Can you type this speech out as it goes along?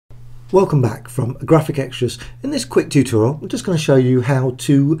Welcome back from Graphic Extras. In this quick tutorial, I'm just going to show you how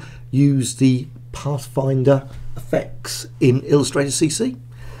to use the Pathfinder effects in Illustrator CC.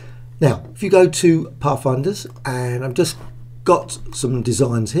 Now, if you go to Pathfinders, and I've just got some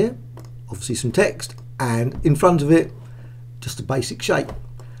designs here, obviously some text, and in front of it, just a basic shape.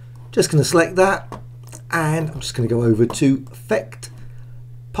 Just going to select that, and I'm just going to go over to Effect,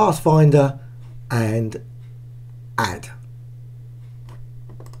 Pathfinder, and Add.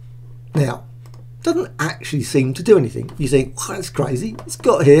 Now, it doesn't actually seem to do anything. You think, oh, that's crazy. It's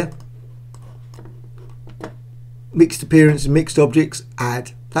got here mixed appearance, mixed objects,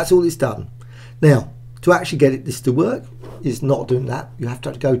 add. That's all it's done. Now, to actually get this to work is not doing that. You have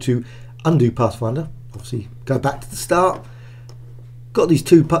to go to Undo Pathfinder. Obviously, go back to the start. Got these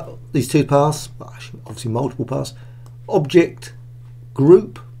two paths, well, actually, obviously multiple paths. Object,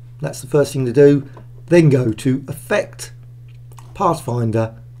 Group. That's the first thing to do. Then go to Effect,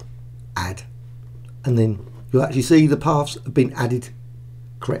 Pathfinder, Add, and then you'll actually see the paths have been added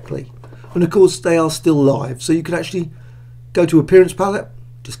correctly, and of course they are still live, so you can actually go to Appearance Palette,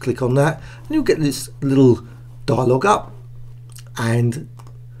 just click on that, and you'll get this little dialog up. And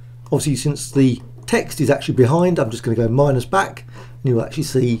obviously, since the text is actually behind, I'm just going to go minus back, and you'll actually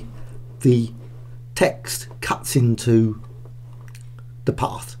see the text cuts into the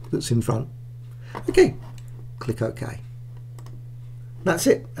path that's in front. Okay, click OK. That's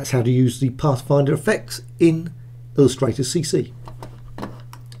it. That's how to use the Pathfinder effects in Illustrator CC.